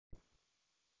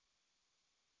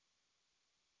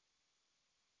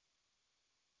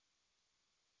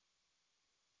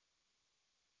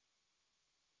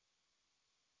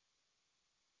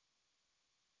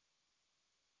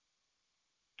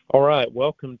All right,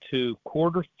 welcome to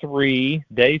quarter 3,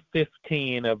 day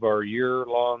 15 of our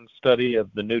year-long study of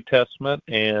the New Testament,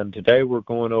 and today we're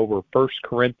going over 1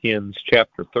 Corinthians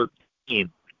chapter 13.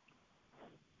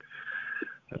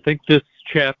 I think this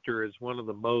chapter is one of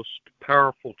the most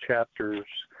powerful chapters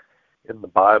in the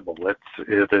Bible.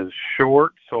 It is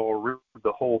short, so I'll read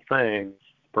the whole thing,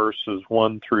 verses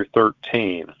 1 through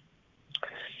 13.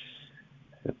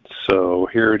 So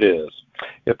here it is.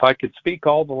 If I could speak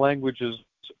all the languages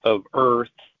of earth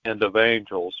and of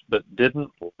angels, but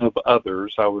didn't love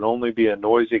others, I would only be a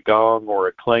noisy gong or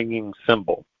a clanging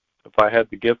cymbal. If I had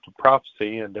the gift of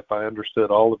prophecy, and if I understood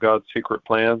all of God's secret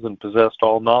plans and possessed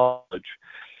all knowledge,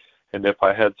 and if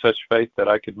I had such faith that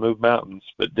I could move mountains,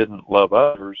 but didn't love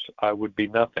others, I would be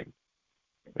nothing.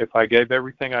 If I gave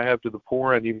everything I have to the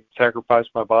poor and even sacrificed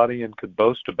my body and could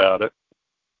boast about it,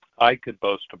 I could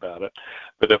boast about it.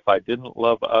 But if I didn't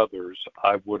love others,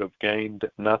 I would have gained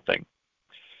nothing.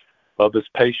 Love is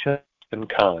patient and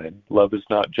kind. Love is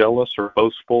not jealous or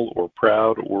boastful or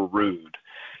proud or rude.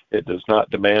 It does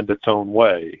not demand its own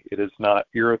way. It is not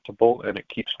irritable, and it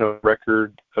keeps no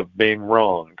record of being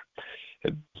wronged.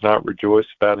 It does not rejoice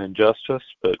about injustice,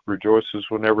 but rejoices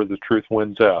whenever the truth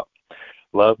wins out.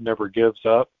 Love never gives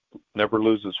up, never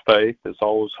loses faith, is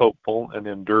always hopeful, and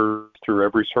endures through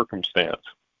every circumstance.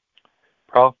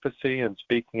 Prophecy and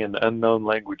speaking in unknown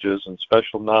languages and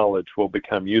special knowledge will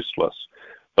become useless,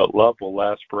 but love will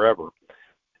last forever.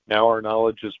 Now our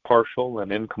knowledge is partial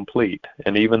and incomplete,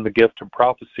 and even the gift of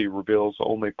prophecy reveals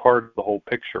only part of the whole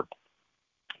picture.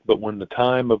 But when the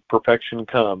time of perfection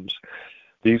comes,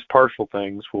 these partial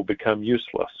things will become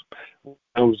useless. When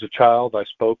I was a child, I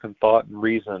spoke and thought and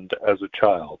reasoned as a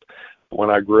child. When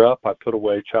I grew up, I put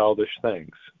away childish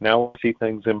things. Now I see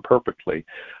things imperfectly,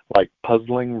 like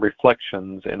puzzling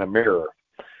reflections in a mirror.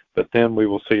 But then we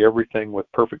will see everything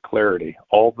with perfect clarity.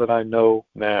 All that I know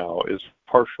now is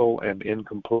partial and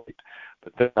incomplete,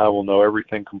 but then I will know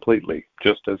everything completely,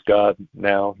 just as God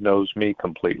now knows me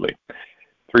completely.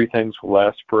 3 things will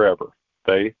last forever: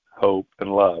 faith, hope,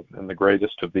 and love, and the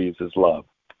greatest of these is love.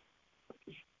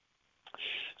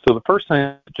 So the first thing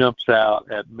that jumps out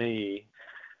at me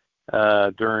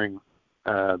during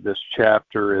this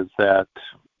chapter is that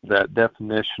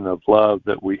definition of love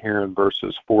that we hear in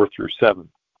verses 4 through 7.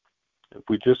 If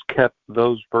we just kept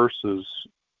those verses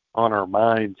on our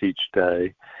minds each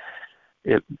day,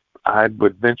 I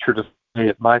would venture to say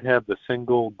it might have the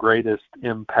single greatest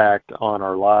impact on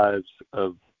our lives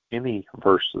of any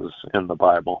verses in the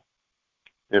Bible.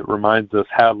 It reminds us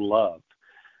how to love.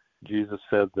 Jesus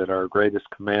said that our greatest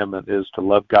commandment is to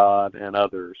love God and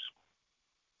others.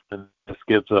 And this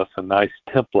gives us a nice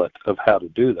template of how to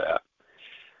do that.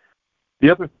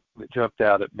 The other thing that jumped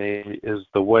out at me is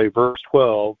the way verse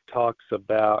 12 talks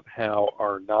about how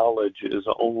our knowledge is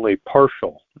only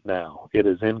partial now. It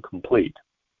is incomplete.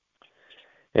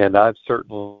 And I've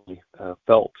certainly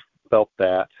felt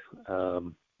that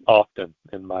often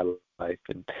in my life.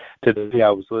 And today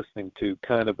I was listening to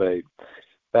kind of a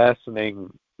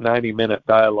fascinating 90-minute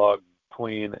dialogue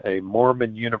between a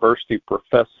Mormon university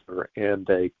professor and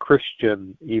a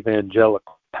Christian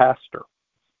evangelical pastor.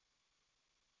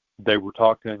 They were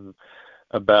talking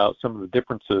about some of the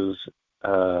differences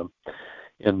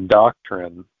in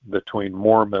doctrine between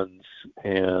Mormons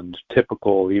and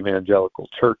typical evangelical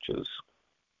churches.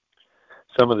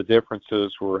 Some of the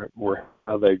differences were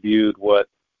how they viewed what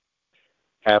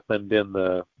happened in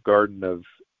the Garden of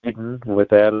Eden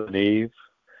with Adam and Eve,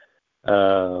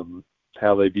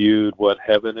 how they viewed what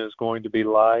heaven is going to be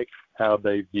like, how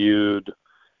they viewed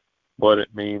what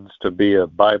it means to be a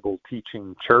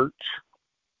Bible-teaching church,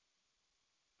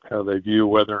 how they view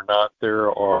whether or not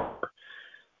there are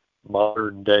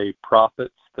modern-day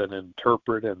prophets that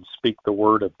interpret and speak the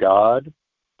Word of God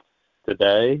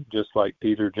today, just like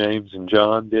Peter, James, and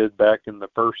John did back in the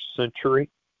first century.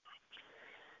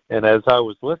 And as I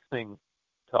was listening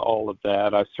to all of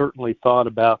that, I certainly thought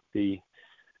about the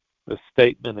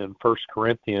statement in 1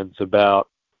 Corinthians about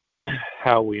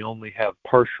how we only have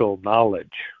partial knowledge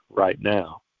right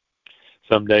now.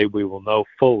 Someday we will know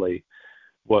fully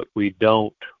what we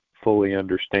don't fully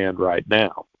understand right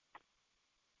now.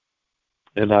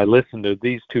 And I listened to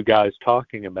these 2 guys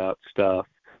talking about stuff,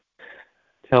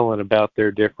 telling about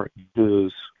their different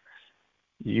views.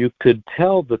 You could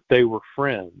tell that they were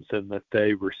friends and that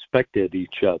they respected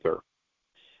each other,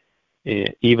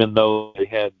 even though they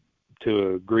had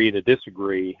to agree to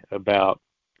disagree about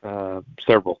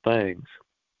several things.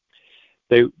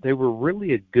 They were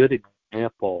really a good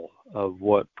example of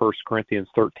what 1 Corinthians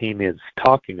 13 is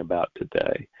talking about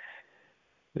today.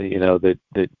 You know,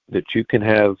 that you can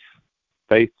have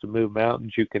faith to move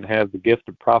mountains. You can have the gift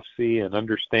of prophecy and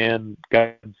understand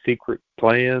God's secret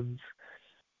plans.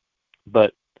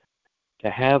 But to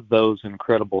have those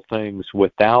incredible things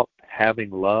without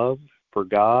having love for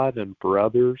God and for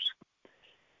others,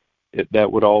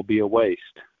 that would all be a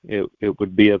waste. It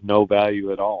would be of no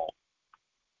value at all,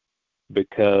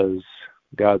 because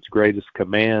God's greatest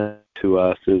command to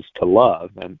us is to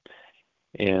love,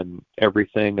 and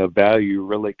everything of value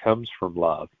really comes from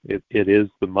love. It is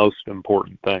the most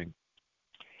important thing.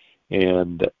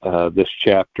 And this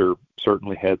chapter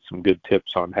certainly had some good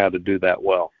tips on how to do that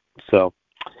well. So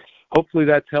hopefully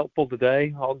that's helpful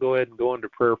today. I'll go ahead and go into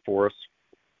prayer for us.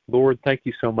 Lord, thank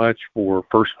you so much for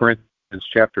 1 Corinthians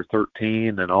chapter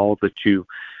 13 and all that you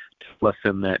tell us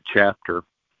in that chapter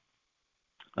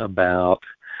about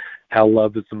how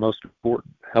love is the most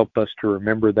important. Help us to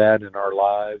remember that in our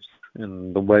lives,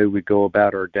 in the way we go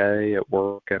about our day, at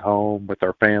work, at home, with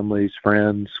our families,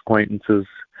 friends, acquaintances.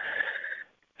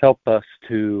 Help us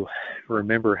to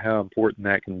remember how important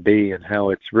that can be, and how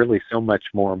it's really so much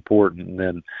more important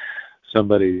than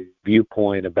somebody's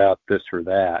viewpoint about this or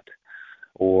that,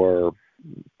 or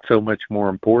so much more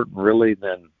important really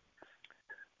than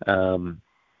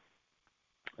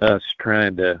us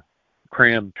trying to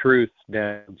cram truth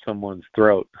down someone's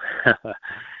throat.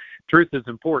 Truth is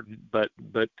important, but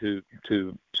to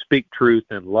speak truth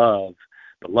in love,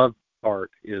 the love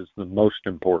part is the most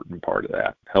important part of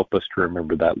that. Help us to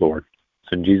remember that, Lord.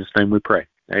 It's in Jesus' name we pray.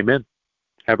 Amen.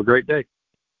 Have a great day.